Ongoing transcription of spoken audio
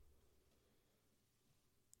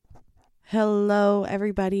Hello,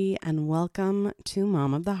 everybody, and welcome to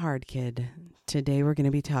Mom of the Hard Kid. Today, we're going to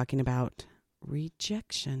be talking about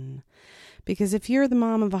rejection. Because if you're the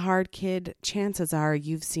mom of a hard kid, chances are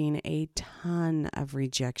you've seen a ton of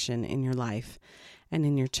rejection in your life and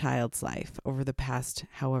in your child's life over the past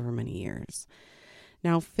however many years.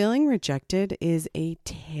 Now, feeling rejected is a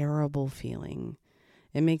terrible feeling.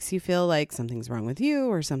 It makes you feel like something's wrong with you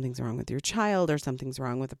or something's wrong with your child or something's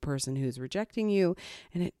wrong with the person who's rejecting you.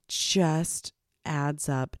 And it just adds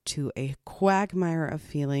up to a quagmire of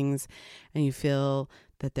feelings. And you feel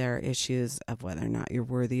that there are issues of whether or not you're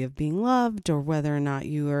worthy of being loved or whether or not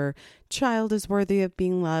your child is worthy of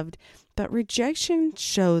being loved. But rejection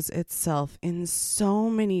shows itself in so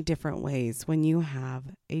many different ways when you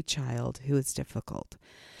have a child who is difficult.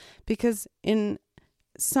 Because in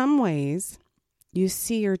some ways, you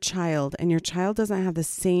see your child and your child doesn't have the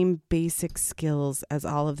same basic skills as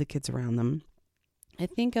all of the kids around them. I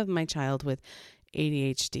think of my child with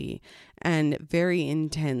ADHD and very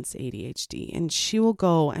intense ADHD, and she will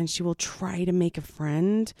go and she will try to make a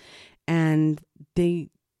friend, and they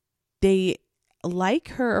like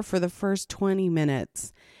her for the first 20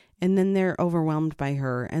 minutes. And then they're overwhelmed by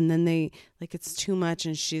her. And then it's too much.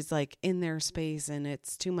 And she's like in their space and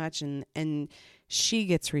it's too much. And she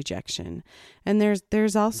gets rejection. And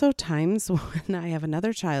there's also times when I have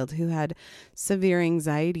another child who had severe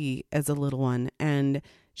anxiety as a little one. And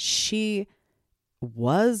she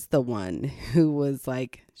was the one who was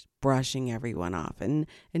like brushing everyone off and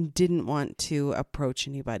didn't want to approach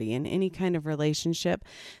anybody in any kind of relationship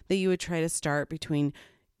that you would try to start between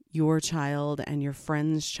your child and your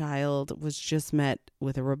friend's child was just met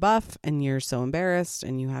with a rebuff, and you're so embarrassed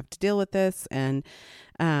and you have to deal with this. And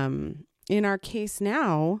in our case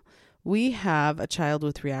now, we have a child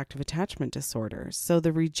with reactive attachment disorder. So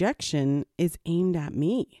the rejection is aimed at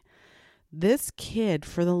me. This kid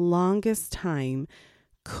for the longest time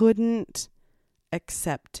couldn't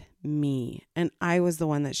accept me, and I was the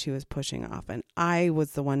one that she was pushing off, and I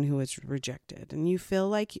was the one who was rejected. And you feel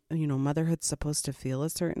like, motherhood's supposed to feel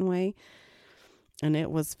a certain way, and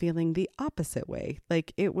it was feeling the opposite way.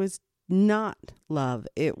 Like, it was not love.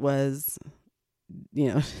 It was,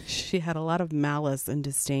 she had a lot of malice and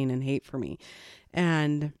disdain and hate for me,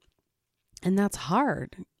 and that's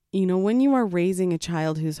hard. When you are raising a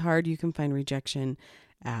child who's hard, you can find rejection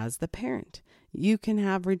as the parent. You can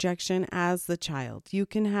have rejection as the child. You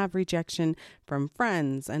can have rejection from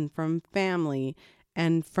friends and from family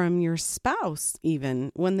and from your spouse,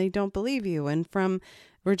 even when they don't believe you, and from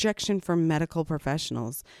rejection from medical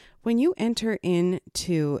professionals. When you enter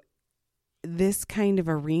into this kind of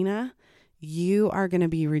arena, you are going to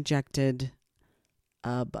be rejected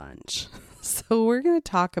a bunch. So we're going to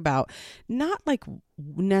talk about not like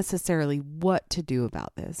necessarily what to do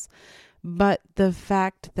about this, but the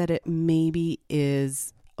fact that it maybe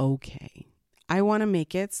is okay. I want to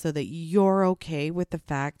make it so that you're okay with the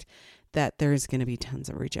fact that there's going to be tons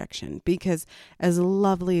of rejection, because as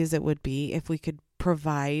lovely as it would be if we could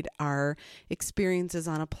provide our experiences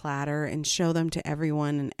on a platter and show them to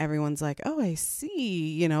everyone, and everyone's like, oh, I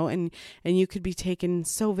see, and you could be taken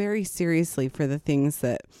so very seriously for the things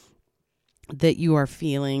that you are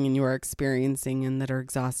feeling and you are experiencing and that are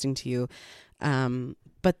exhausting to you.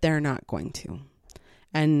 But they're not going to.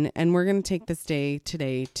 And we're going to take this day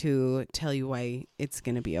today to tell you why it's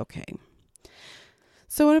going to be okay.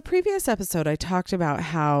 So in a previous episode, I talked about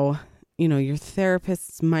how, your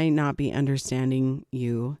therapists might not be understanding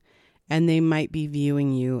you, and they might be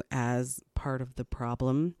viewing you as part of the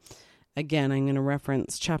problem. Again, I'm going to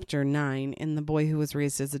reference chapter 9 in The Boy Who Was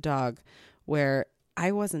Raised as a Dog, where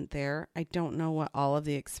I wasn't there. I don't know what all of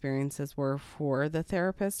the experiences were for the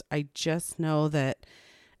therapist. I just know that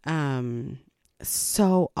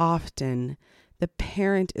so often the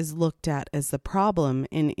parent is looked at as the problem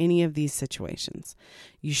in any of these situations.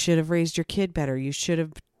 You should have raised your kid better. You should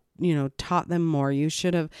have, taught them more. You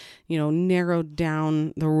should have, narrowed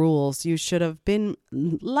down the rules. You should have been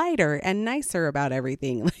lighter and nicer about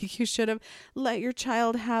everything. Like, you should have let your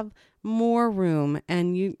child have more room,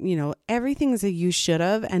 and everything's a you should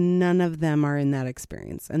have, and none of them are in that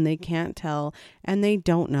experience, and they can't tell, and they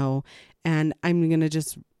don't know. And I'm going to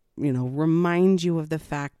just, remind you of the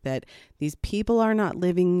fact that these people are not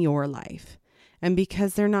living your life. And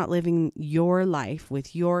because they're not living your life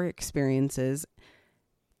with your experiences,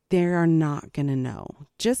 they are not going to know.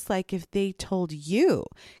 Just like if they told you,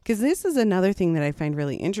 because this is another thing that I find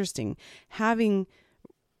really interesting, having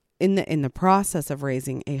in the process of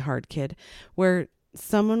raising a hard kid, where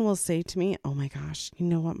someone will say to me, oh my gosh, you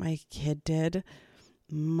know what my kid did?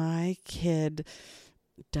 My kid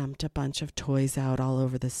dumped a bunch of toys out all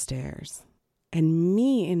over the stairs. And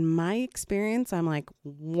me, in my experience, I'm like,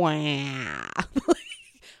 wow.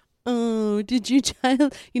 Oh, did you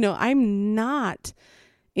child? I'm not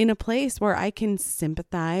in a place where I can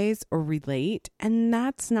sympathize or relate. And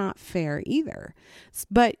that's not fair either.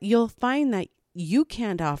 But you'll find that you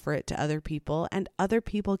can't offer it to other people and other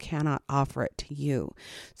people cannot offer it to you.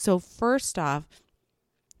 So first off,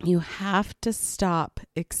 you have to stop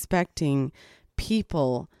expecting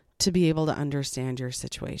people to be able to understand your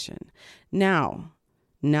situation. Now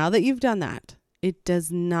that you've done that, it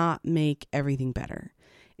does not make everything better.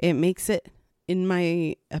 It makes it, in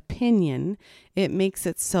my opinion, it makes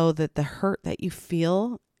it so that the hurt that you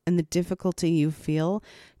feel and the difficulty you feel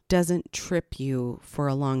doesn't trip you for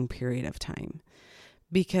a long period of time.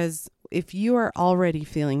 Because if you are already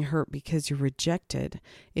feeling hurt because you're rejected,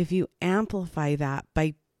 if you amplify that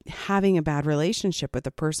by having a bad relationship with the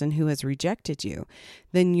person who has rejected you,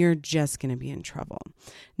 then you're just going to be in trouble.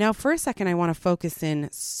 Now, for a second, I want to focus in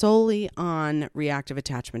solely on reactive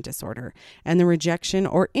attachment disorder and the rejection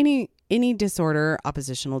or any disorder,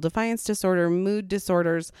 oppositional defiance disorder, mood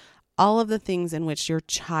disorders, all of the things in which your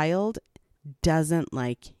child doesn't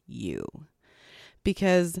like you.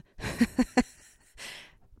 Because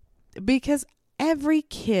every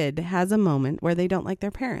kid has a moment where they don't like their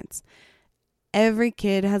parents. Every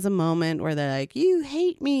kid has a moment where they're like, you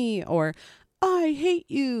hate me, or I hate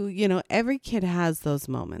you. Every kid has those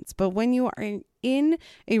moments. But when you are in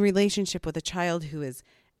a relationship with a child who is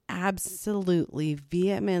absolutely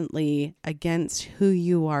vehemently against who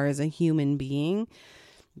you are as a human being,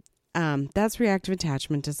 that's reactive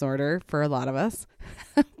attachment disorder for a lot of us.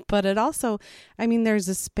 But it also, there's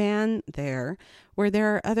a span there where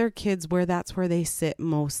there are other kids where that's where they sit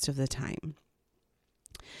most of the time.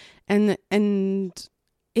 And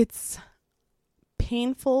it's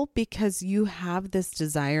painful because you have this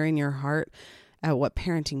desire in your heart at what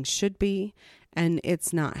parenting should be, and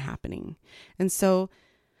it's not happening. And so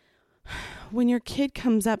when your kid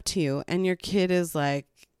comes up to you and your kid is like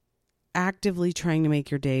actively trying to make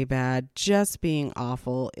your day bad, just being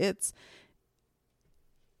awful, and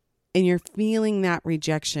you're feeling that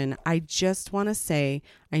rejection, I just want to say,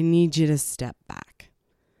 I need you to step back.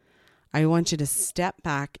 I want you to step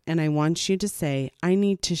back and I want you to say, I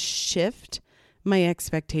need to shift my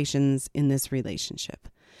expectations in this relationship.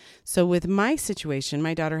 So with my situation,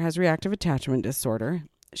 my daughter has reactive attachment disorder.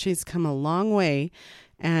 She's come a long way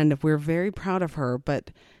and we're very proud of her,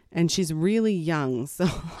 and she's really young. So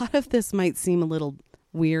a lot of this might seem a little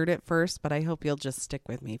weird at first, but I hope you'll just stick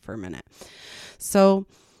with me for a minute. So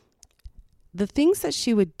the things that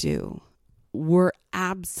she would do were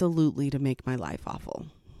absolutely to make my life awful.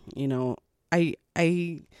 I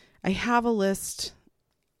have a list,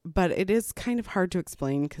 but it is kind of hard to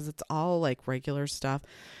explain because it's all like regular stuff,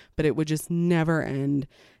 but it would just never end.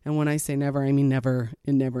 And when I say never, I mean never.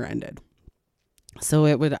 It never ended. So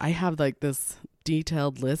I have like this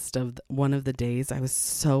detailed list of one of the days I was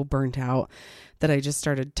so burnt out that I just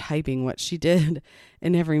started typing what she did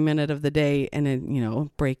in every minute of the day. And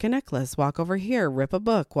it, break a necklace, walk over here, rip a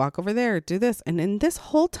book, walk over there, do this. And in this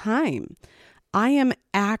whole time, I am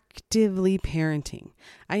actively parenting.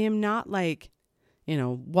 I am not like,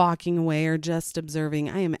 walking away or just observing.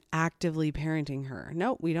 I am actively parenting her.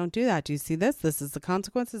 No, we don't do that. Do you see this? This is the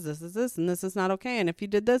consequences. This is this, and this is not okay. And if you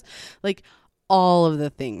did this, like all of the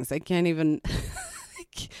things, I can't even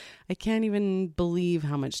believe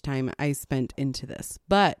how much time I spent into this.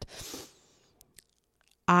 But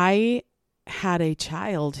I had a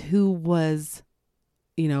child who was,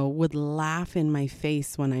 would laugh in my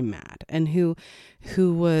face when I'm mad, and who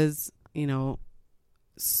was,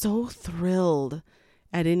 so thrilled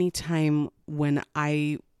at any time when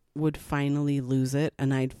I would finally lose it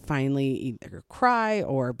and I'd finally either cry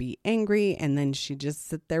or be angry. And then she'd just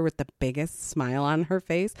sit there with the biggest smile on her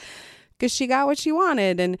face because she got what she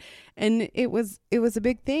wanted. And it was a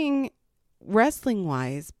big thing wrestling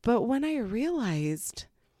wise. But when I realized,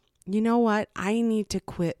 you know what, I need to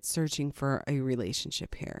quit searching for a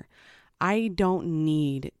relationship here. I don't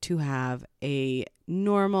need to have a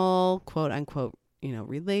normal, quote unquote,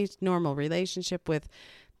 normal relationship with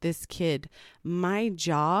this kid. My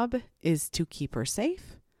job is to keep her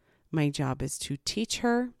safe. My job is to teach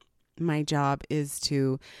her. My job is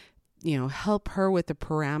to, help her with the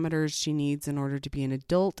parameters she needs in order to be an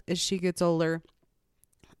adult as she gets older.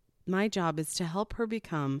 My job is to help her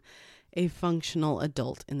become a functional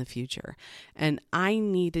adult in the future. And I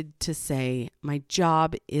needed to say, my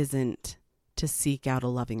job isn't to seek out a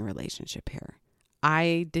loving relationship here.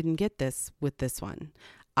 I didn't get this with this one.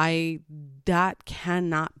 That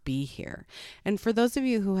cannot be here. And for those of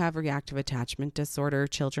you who have reactive attachment disorder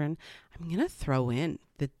children, I'm going to throw in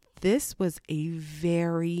that this was a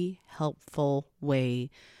very helpful way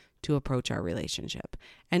to approach our relationship.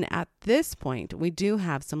 And at this point, we do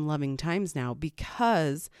have some loving times now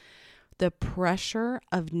because the pressure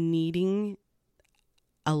of needing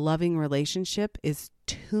a loving relationship is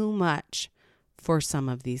too much for some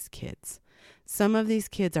of these kids. Some of these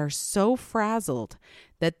kids are so frazzled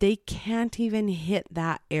that they can't even hit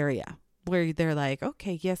that area where they're like,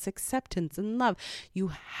 okay, yes, acceptance and love. You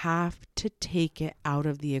have to take it out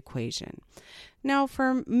of the equation. Now,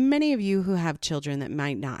 for many of you who have children that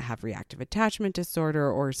might not have reactive attachment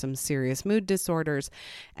disorder or some serious mood disorders,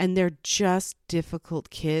 and they're just difficult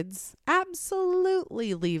kids,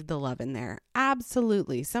 absolutely leave the love in there.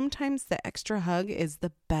 Absolutely. Sometimes the extra hug is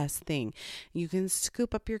the best thing. You can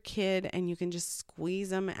scoop up your kid and you can just squeeze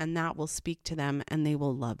them, and that will speak to them and they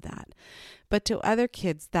will love that. But to other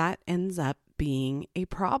kids, that ends up being a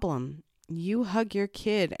problem. You hug your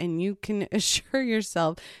kid and you can assure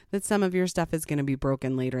yourself that some of your stuff is going to be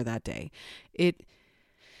broken later that day.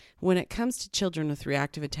 When it comes to children with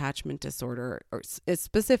reactive attachment disorder, or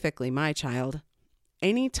specifically my child,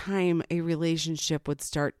 anytime a relationship would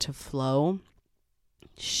start to flow,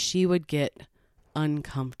 she would get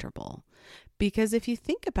uncomfortable. Because if you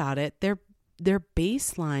think about it, their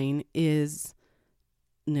baseline is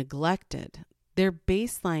neglected. Their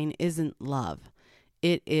baseline isn't love.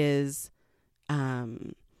 It is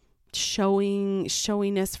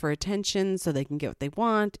showiness for attention so they can get what they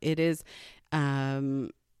want. It is,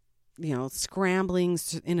 scrambling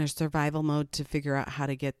in a survival mode to figure out how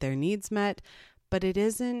to get their needs met. But it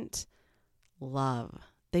isn't love.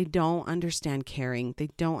 They don't understand caring. They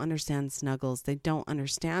don't understand snuggles. They don't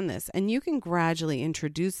understand this. And you can gradually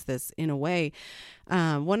introduce this in a way.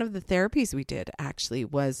 One of the therapies we did actually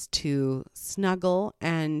was to snuggle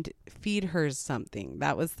and feed her something.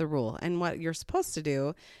 That was the rule. And what you're supposed to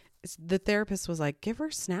do is, the therapist was like, give her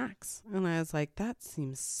snacks. And I was like, that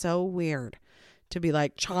seems so weird to be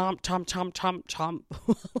like chomp, chomp, chomp, chomp, chomp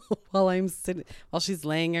while she's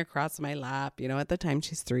laying across my lap. At the time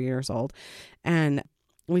she's 3 years old. And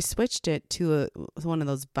we switched it to one of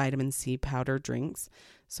those vitamin C powder drinks.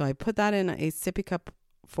 So I put that in a sippy cup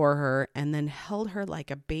for her and then held her like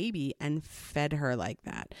a baby and fed her like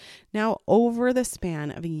that. Now, over the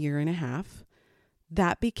span of a year and a half,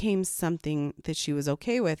 that became something that she was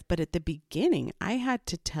okay with. But at the beginning, I had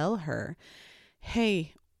to tell her,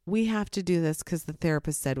 hey, we have to do this because the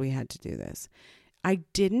therapist said we had to do this. I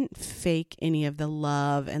didn't fake any of the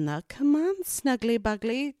love and the come on, snuggly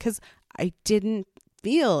buggly, because I didn't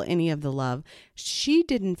feel any of the love. She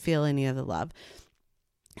didn't feel any of the love.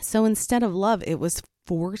 So instead of love, it was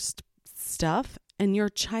forced stuff. And your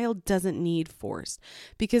child doesn't need forced,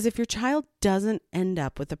 because if your child doesn't end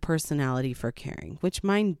up with a personality for caring, which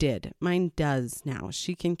mine does now,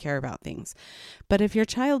 she can care about things. But if your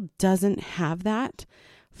child doesn't have that,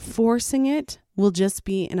 forcing it will just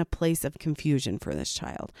be in a place of confusion for this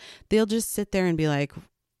child. They'll just sit there and be like,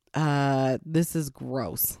 this is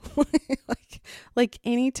gross. like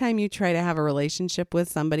anytime you try to have a relationship with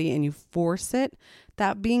somebody and you force it,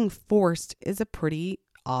 that being forced is a pretty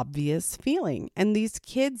obvious feeling, and these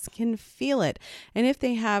kids can feel it. And if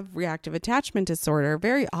they have reactive attachment disorder,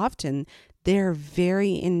 very often they're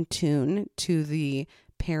very in tune to the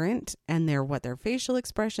parent and what their facial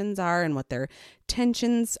expressions are and what their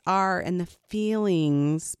tensions are and the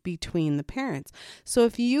feelings between the parents. So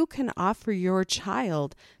if you can offer your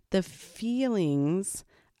child the feelings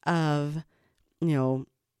of,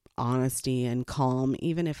 honesty and calm,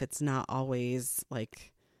 even if it's not always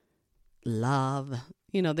like love,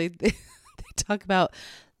 they talk about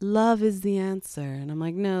love is the answer. And I'm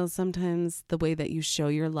like, no, sometimes the way that you show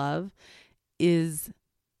your love is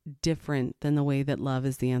different than the way that love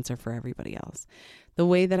is the answer for everybody else. The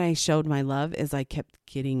way that I showed my love is I kept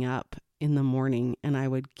getting up in the morning and I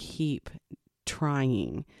would keep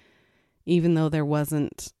trying, even though there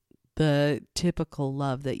wasn't the typical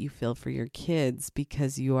love that you feel for your kids,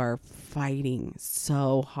 because you are fighting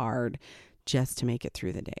so hard just to make it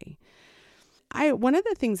through the day. One of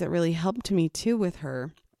the things that really helped me too with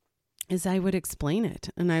her is I would explain it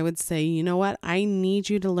and I would say, you know what, I need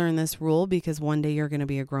you to learn this rule because one day you're going to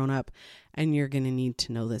be a grown up and you're going to need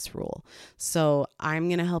to know this rule. So I'm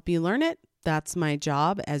going to help you learn it. That's my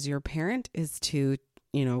job as your parent, is to,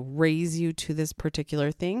 raise you to this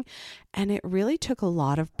particular thing. And it really took a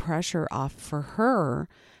lot of pressure off for her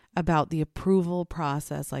about the approval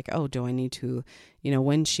process. Like, oh, do I need to,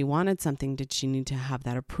 when she wanted something, did she need to have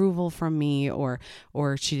that approval from me, or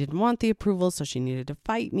she didn't want the approval, so she needed to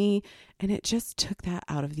fight me. And it just took that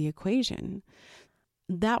out of the equation.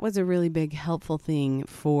 That was a really big helpful thing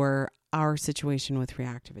for our situation with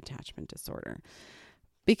reactive attachment disorder.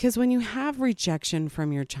 Because when you have rejection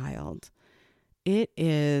from your child,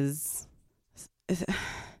 it's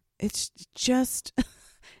just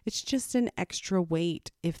it's just an extra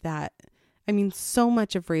weight. So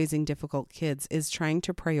much of raising difficult kids is trying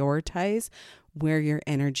to prioritize where your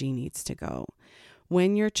energy needs to go.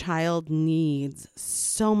 When your child needs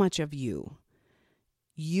so much of you,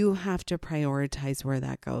 you have to prioritize where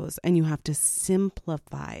that goes, and you have to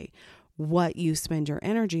simplify what you spend your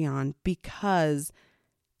energy on, because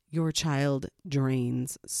your child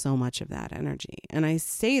drains so much of that energy. And I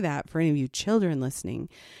say that for any of you children listening,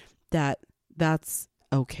 that's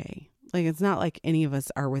okay. Like, it's not like any of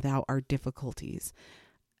us are without our difficulties.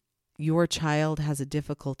 Your child has a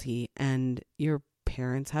difficulty, and your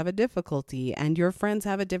parents have a difficulty, and your friends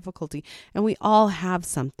have a difficulty, and we all have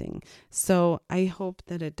something. So I hope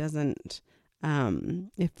that it doesn't,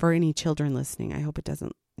 if for any children listening, I hope it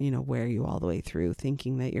doesn't, wear you all the way through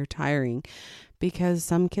thinking that you're tiring, because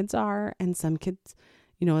some kids are, and some kids,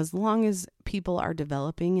 as long as people are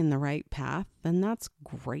developing in the right path, then that's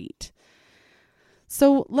great.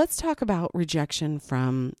 So let's talk about rejection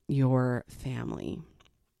from your family.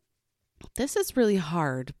 This is really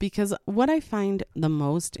hard, because what I find the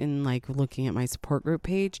most in looking at my support group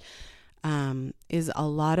page is a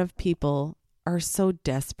lot of people are so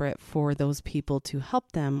desperate for those people to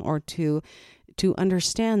help them or to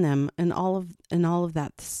understand them, and all of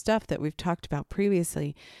that stuff that we've talked about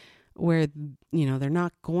previously, where they're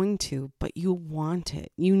not going to, but you want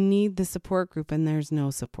it. You need the support group, and there's no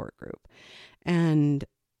support group. And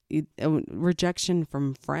rejection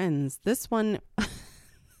from friends. This one,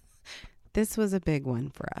 this was a big one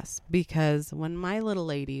for us, because when my little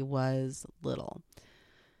lady was little,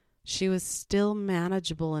 she was still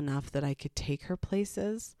manageable enough that I could take her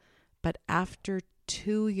places. But after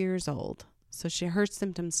 2 years old, so her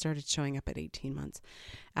symptoms started showing up at 18 months.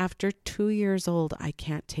 After 2 years old, I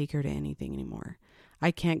can't take her to anything anymore.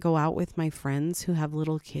 I can't go out with my friends who have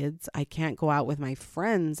little kids. I can't go out with my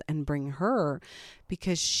friends and bring her,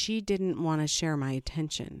 because she didn't want to share my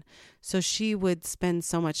attention. So she would spend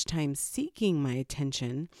so much time seeking my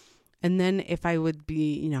attention. And then if I would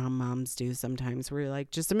be, how moms do sometimes, where you're like,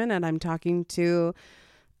 just a minute, I'm talking to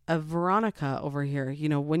a Veronica over here.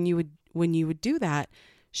 When you would do that,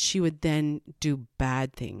 she would then do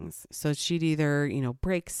bad things. So she'd either,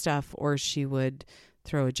 break stuff, or she would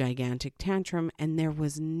throw a gigantic tantrum, and there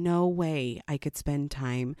was no way I could spend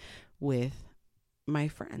time with my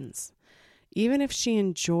friends. Even if she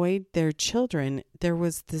enjoyed their children, there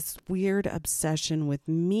was this weird obsession with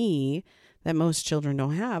me that most children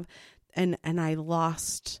don't have. And I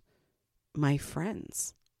lost my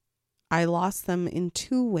friends. I lost them in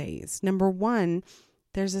 2 ways. Number one,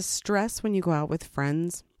 there's a stress when you go out with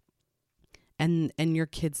friends and your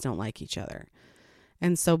kids don't like each other.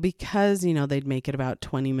 And so because, they'd make it about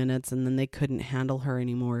 20 minutes and then they couldn't handle her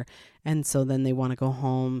anymore. And so then they want to go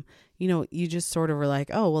home. You just sort of were like,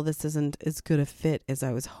 oh, well, this isn't as good a fit as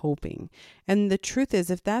I was hoping. And the truth is,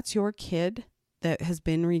 if that's your kid that has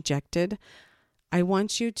been rejected, I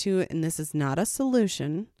want you to, and this is not a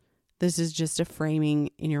solution, this is just a framing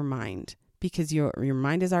in your mind, because your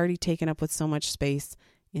mind is already taken up with so much space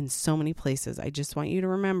in so many places. I just want you to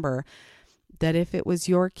remember that if it was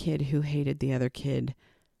your kid who hated the other kid,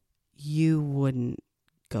 you wouldn't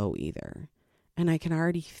go either. And I can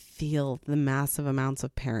already feel the massive amounts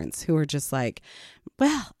of parents who are just like,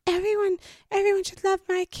 well, everyone should love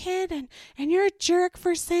my kid, and you're a jerk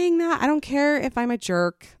for saying that. I don't care if I'm a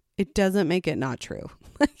jerk. It doesn't make it not true.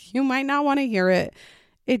 You might not want to hear it.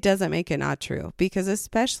 It doesn't make it not true, because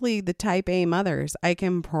especially the type A mothers, I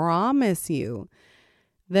can promise you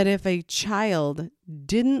that if your child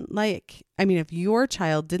didn't like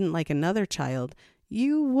another child,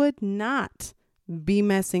 you would not be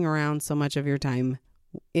messing around so much of your time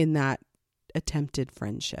in that attempted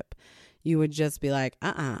friendship. You would just be like,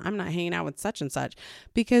 I'm not hanging out with such and such,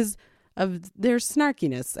 because of their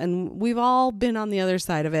snarkiness. And we've all been on the other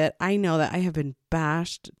side of it. I know that I have been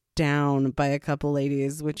bashed down by a couple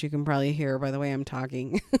ladies, which you can probably hear by the way I'm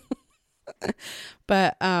talking.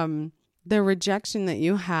 But the rejection that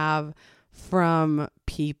you have from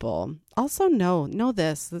people, also know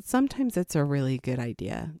this, that sometimes it's a really good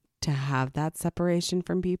idea to have that separation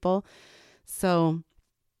from people. So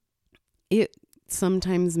it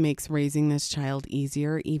sometimes makes raising this child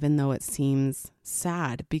easier, even though it seems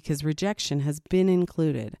sad, because rejection has been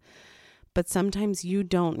included. But sometimes you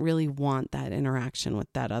don't really want that interaction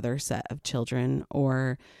with that other set of children,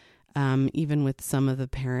 or even with some of the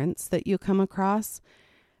parents that you come across.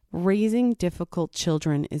 Raising difficult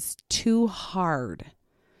children is too hard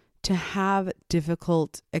to have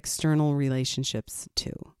difficult external relationships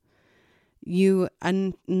too.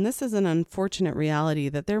 And this is an unfortunate reality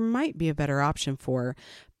that there might be a better option for,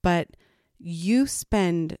 but you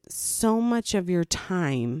spend so much of your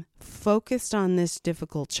time focused on this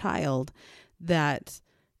difficult child that,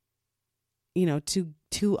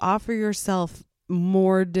 to offer yourself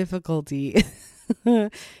more difficulty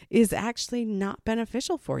is actually not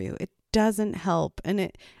beneficial for you. It doesn't help.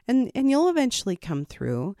 And you'll eventually come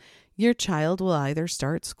through. Your child will either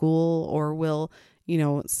start school or will,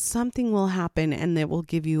 something will happen and it will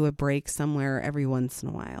give you a break somewhere every once in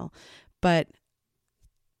a while. But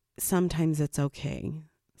sometimes it's okay.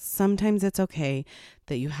 Sometimes it's okay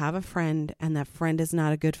that you have a friend and that friend is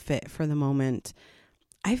not a good fit for the moment.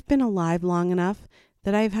 I've been alive long enough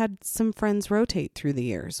that I've had some friends rotate through the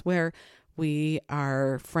years where we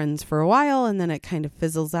are friends for a while and then it kind of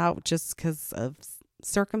fizzles out just because of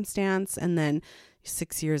circumstance. And then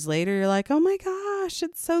 6 years later, you're like, oh my gosh,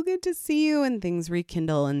 it's so good to see you. And things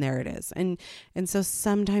rekindle and there it is. And so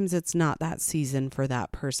sometimes it's not that season for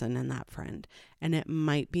that person and that friend. And it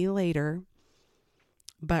might be later.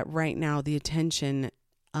 But right now, the attention,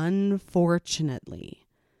 unfortunately,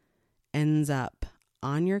 ends up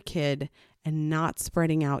on your kid, and not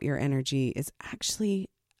spreading out your energy is actually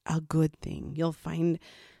a good thing. You'll find,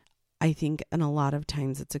 I think, and a lot of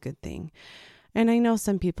times it's a good thing. And I know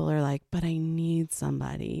some people are like, but I need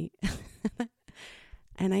somebody.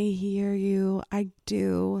 And I hear you. I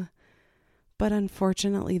do. But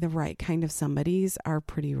unfortunately, the right kind of somebodies are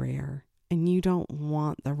pretty rare. And you don't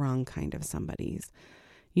want the wrong kind of somebodies.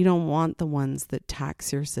 You don't want the ones that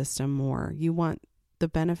tax your system more. You want the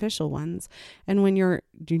beneficial ones. And when you're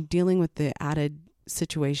dealing with the added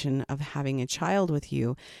situation of having a child with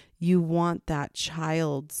you, you want that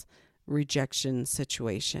child's rejection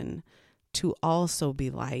situation to also be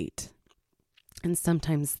light. And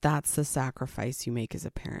sometimes that's the sacrifice you make as a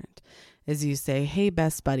parent, is you say, hey,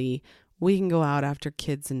 best buddy, we can go out after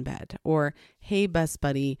kids in bed. Or, hey, best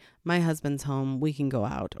buddy, my husband's home, we can go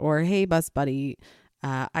out. Or, hey, best buddy,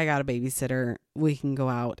 I got a babysitter, we can go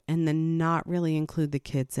out. And then not really include the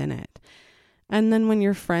kids in it. And then when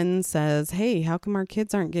your friend says, hey, how come our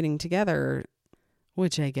kids aren't getting together?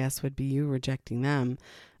 Which I guess would be you rejecting them.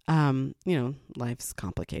 Life's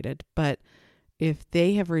complicated. But if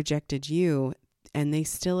they have rejected you and they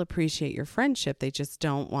still appreciate your friendship, they just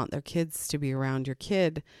don't want their kids to be around your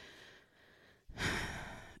kid.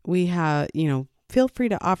 Feel free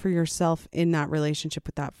to offer yourself in that relationship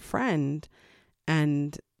with that friend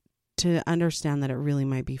and to understand that it really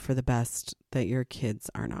might be for the best that your kids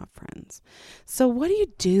are not friends. So what do you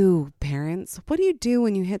do, parents? What do you do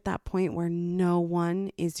when you hit that point where no one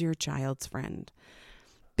is your child's friend?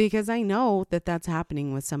 Because I know that that's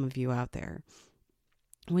happening with some of you out there.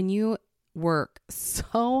 When you work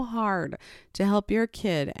so hard to help your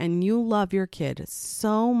kid and you love your kid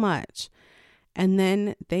so much, and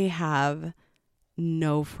then they have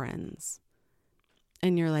no friends.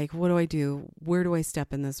 And you're like, what do I do? Where do I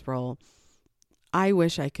step in this role? I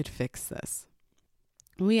wish I could fix this.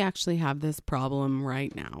 We actually have this problem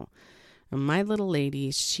right now. And my little lady,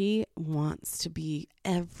 she wants to be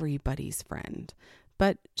everybody's friend,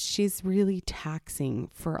 but she's really taxing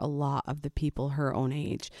for a lot of the people her own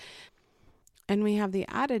age. And we have the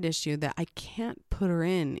added issue that I can't put her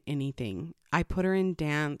in anything. I put her in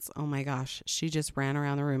dance. Oh my gosh, she just ran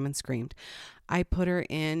around the room and screamed. I put her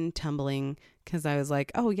in tumbling because I was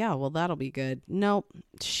like, oh yeah, well that'll be good. Nope,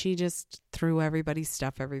 she just threw everybody's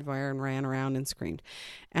stuff everywhere and ran around and screamed.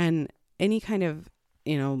 And any kind of,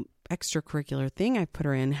 extracurricular thing I put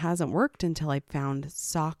her in hasn't worked until I found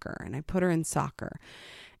soccer. And I put her in soccer.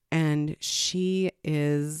 And she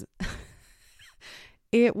is...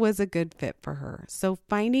 It was a good fit for her. So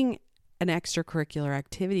finding an extracurricular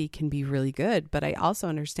activity can be really good, but I also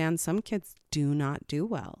understand some kids do not do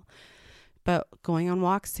well. But going on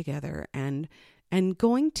walks together and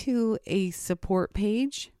going to a support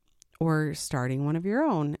page or starting one of your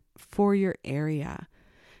own for your area.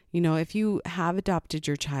 If you have adopted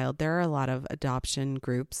your child, there are a lot of adoption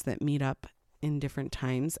groups that meet up in different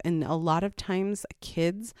times. And a lot of times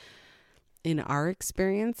kids, in our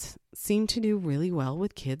experience, seem to do really well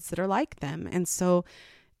with kids that are like them. And so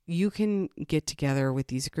you can get together with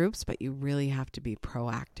these groups, but you really have to be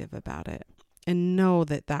proactive about it and know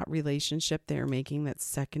that that relationship they're making that's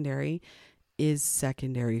secondary is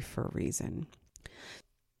secondary for a reason.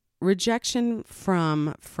 Rejection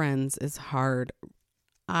from friends is hard.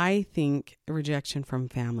 I think rejection from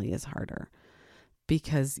family is harder,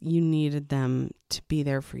 because you needed them to be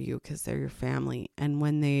there for you because they're your family. And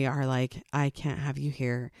when they are like, I can't have you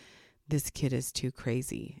here, this kid is too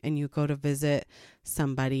crazy. And you go to visit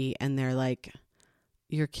somebody and they're like,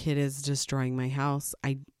 your kid is destroying my house.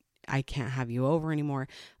 I can't have you over anymore.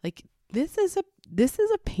 Like this is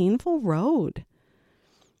a painful road.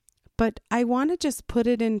 But I want to just put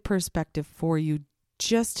it in perspective for you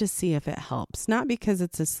just to see if it helps. Not because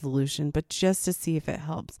it's a solution, but just to see if it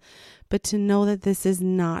helps. But to know that this is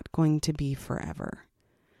not going to be forever.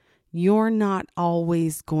 You're not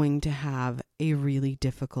always going to have a really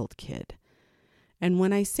difficult kid. And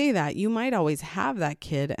when I say that, you might always have that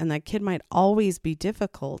kid and that kid might always be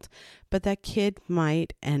difficult, but that kid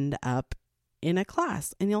might end up in a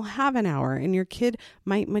class and you'll have an hour and your kid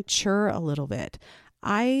might mature a little bit.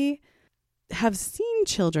 I have seen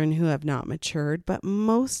children who have not matured, but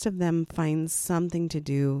most of them find something to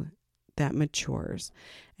do that matures.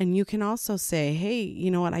 And you can also say, hey,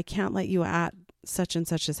 you know what? I can't let you at such and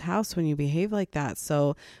such's house when you behave like that.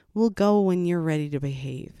 So we'll go when you're ready to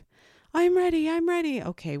behave. I'm ready.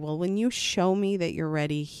 Okay, well, when you show me that you're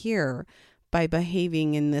ready here by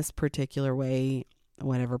behaving in this particular way,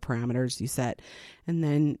 whatever parameters you set, and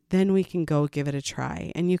then we can go give it a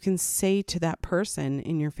try. And you can say to that person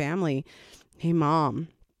in your family, hey, Mom,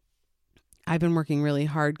 I've been working really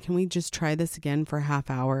hard. Can we just try this again for a half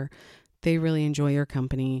hour? They really enjoy your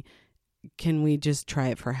company. Can we just try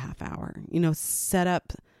it for a half hour? You know, set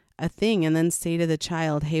up a thing and then say to the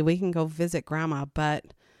child, hey, we can go visit grandma,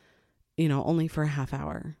 but, you know, only for a half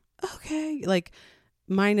hour. Okay. Like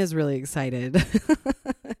mine is really excited.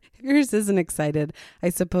 If yours isn't excited, I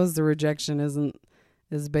suppose the rejection isn't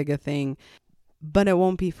as big a thing, but it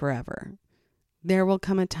won't be forever. There will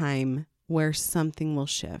come a time where something will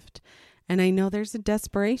shift. And I know there's a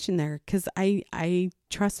desperation there because I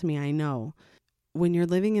trust me, I know when you're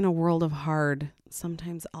living in a world of hard,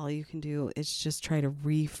 sometimes all you can do is just try to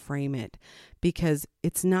reframe it because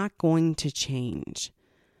it's not going to change.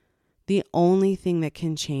 The only thing that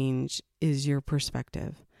can change is your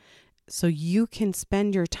perspective. So you can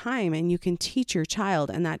spend your time and you can teach your child,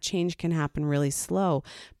 and that change can happen really slow.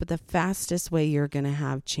 But the fastest way you're going to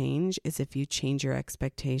have change is if you change your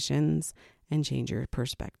expectations and change your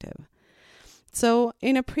perspective. So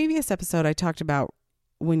in a previous episode, I talked about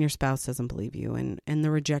when your spouse doesn't believe you and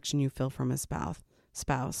the rejection you feel from a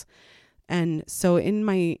spouse. And so in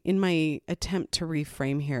my attempt to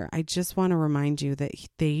reframe here, I just want to remind you that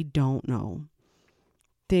they don't know.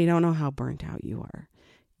 They don't know how burnt out you are.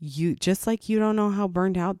 You just like you don't know how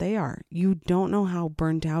burnt out they are. You don't know how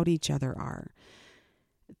burnt out each other are.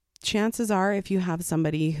 Chances are if you have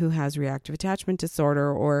somebody who has reactive attachment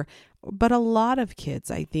disorder but a lot of kids,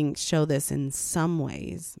 I think, show this in some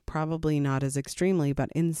ways, probably not as extremely, but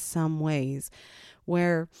in some ways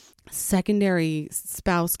where secondary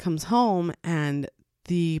spouse comes home and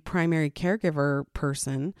the primary caregiver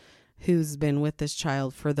person who's been with this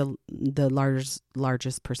child for the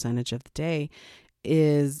largest percentage of the day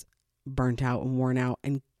is burnt out and worn out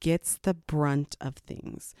and gets the brunt of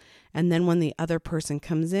things. And then when the other person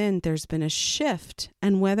comes in, there's been a shift.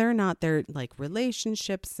 And whether or not they're like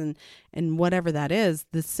relationships and whatever that is,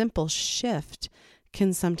 the simple shift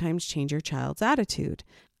can sometimes change your child's attitude.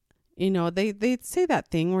 You know, they say that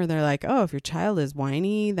thing where they're like, oh, if your child is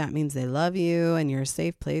whiny, that means they love you and you're a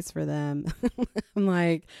safe place for them. I'm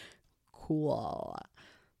like, cool.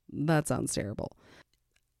 That sounds terrible.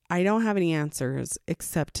 I don't have any answers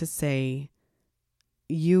except to say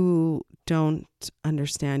you don't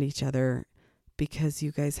understand each other because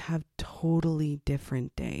you guys have totally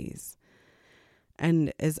different days.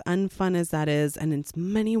 And as unfun as that is, and as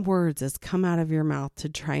many words as come out of your mouth to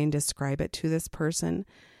try and describe it to this person,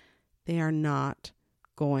 they are not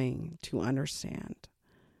going to understand.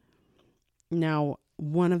 Now,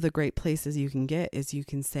 one of the great places you can get is you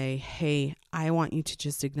can say, hey, I want you to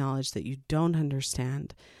just acknowledge that you don't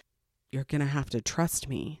understand. You're going to have to trust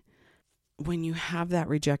me. When you have that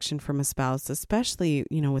rejection from a spouse, especially,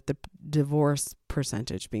 you know, with the divorce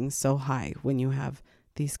percentage being so high when you have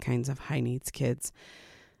these kinds of high needs kids,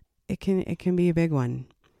 it can be a big one.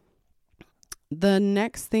 The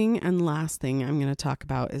next thing and last thing I'm going to talk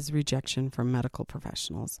about is rejection from medical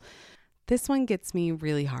professionals. This one gets me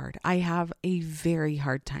really hard. I have a very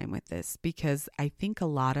hard time with this because I think a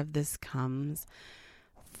lot of this comes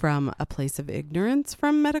from a place of ignorance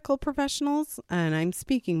from medical professionals. And I'm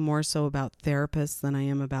speaking more so about therapists than I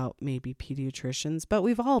am about maybe pediatricians, but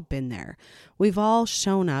we've all been there. We've all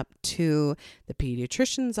shown up to the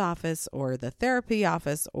pediatrician's office or the therapy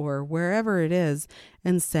office or wherever it is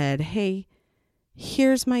and said, hey,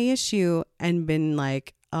 here's my issue, and been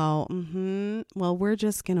like, oh, well, we're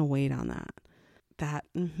just going to wait on that.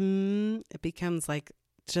 It becomes like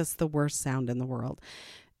just the worst sound in the world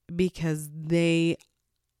because they,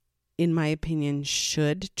 in my opinion,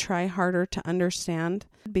 should try harder to understand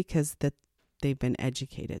because that they've been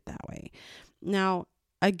educated that way. Now,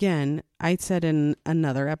 again, I said in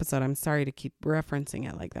another episode, I'm sorry to keep referencing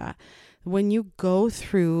it like that. When you go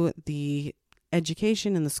through the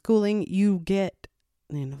education and the schooling, you get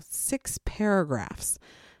 6 paragraphs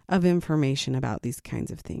of information about these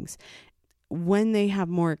kinds of things. When they have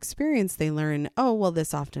more experience, they learn, oh, well,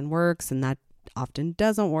 this often works and that often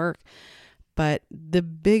doesn't work. But the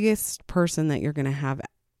biggest person that you're going to have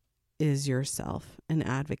is yourself and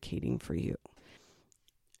advocating for you.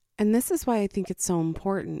 And this is why I think it's so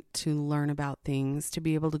important to learn about things, to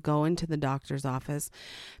be able to go into the doctor's office,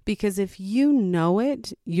 because if you know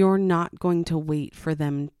it, you're not going to wait for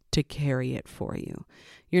them to carry it for you.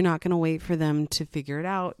 You're not going to wait for them to figure it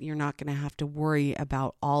out. You're not going to have to worry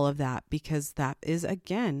about all of that, because that is,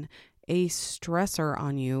 again, a stressor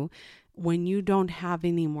on you when you don't have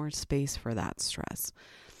any more space for that stress.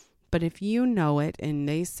 But if you know it and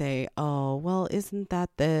they say, oh, well, isn't that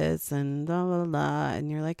this and blah, blah, blah, and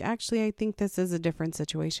you're like, actually, I think this is a different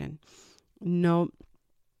situation. No,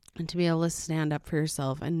 and to be able to stand up for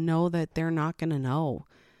yourself and know that they're not going to know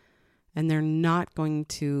and they're not going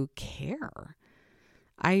to care.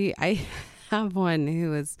 I have one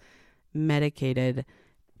who is medicated,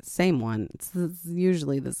 same one. It's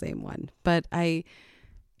usually the same one. But I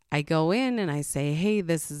go in and I say, hey,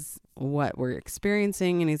 this is what we're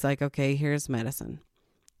experiencing. And he's like, okay, here's medicine.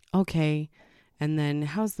 Okay. And then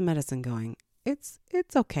how's the medicine going? It's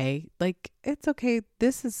okay. Like, it's okay.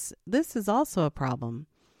 This is also a problem.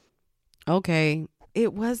 Okay.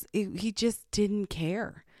 He just didn't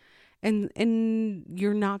care. And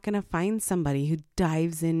you're not going to find somebody who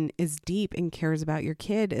dives in as deep and cares about your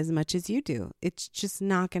kid as much as you do. It's just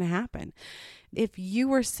not going to happen. If you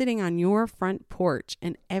were sitting on your front porch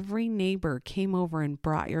and every neighbor came over and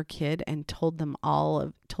brought your kid and told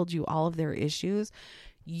you all of their issues,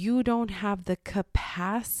 you don't have the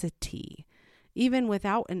capacity, even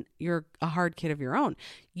without you're a hard kid of your own,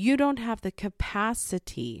 you don't have the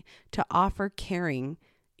capacity to offer caring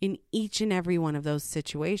in each and every one of those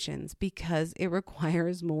situations, because it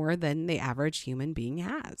requires more than the average human being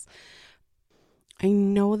has. I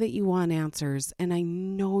know that you want answers, and I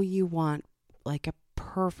know you want like a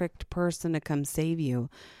perfect person to come save you,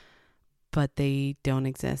 but they don't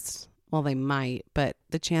exist. Well, they might, but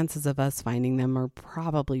the chances of us finding them are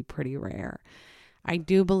probably pretty rare. I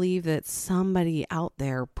do believe that somebody out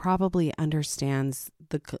there probably understands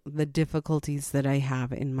the difficulties that I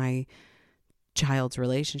have in my child's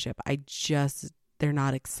relationship. They're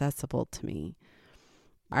not accessible to me.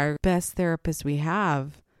 Our best therapist we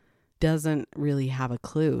have doesn't really have a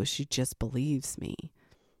clue. She just believes me.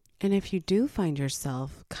 And if you do find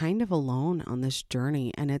yourself kind of alone on this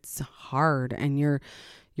journey and it's hard and you're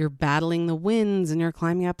battling the winds and you're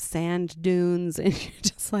climbing up sand dunes and you're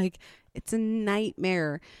just like, it's a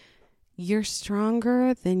nightmare, you're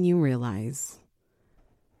stronger than you realize.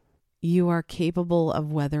 You are capable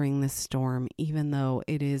of weathering this storm, even though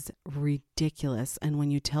it is ridiculous. And when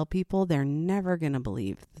you tell people, they're never going to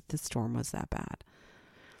believe that the storm was that bad.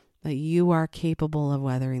 That you are capable of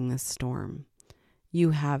weathering this storm. You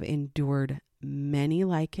have endured many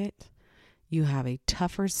like it. You have a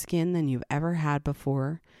tougher skin than you've ever had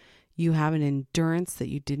before. You have an endurance that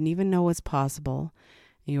you didn't even know was possible.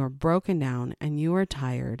 You are broken down and you are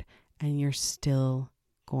tired, and you're still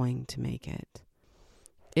going to make it.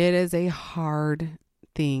 It is a hard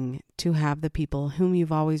thing to have the people whom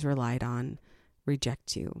you've always relied on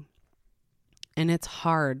reject you. And it's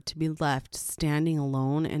hard to be left standing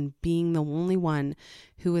alone and being the only one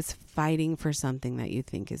who is fighting for something that you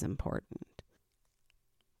think is important.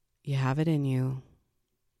 You have it in you.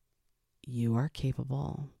 You are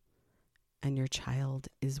capable. And your child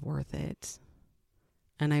is worth it.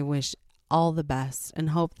 And I wish all the best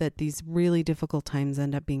and hope that these really difficult times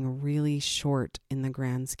end up being really short in the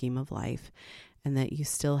grand scheme of life, and that you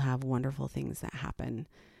still have wonderful things that happen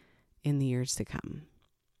in the years to come.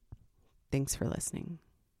 Thanks for listening.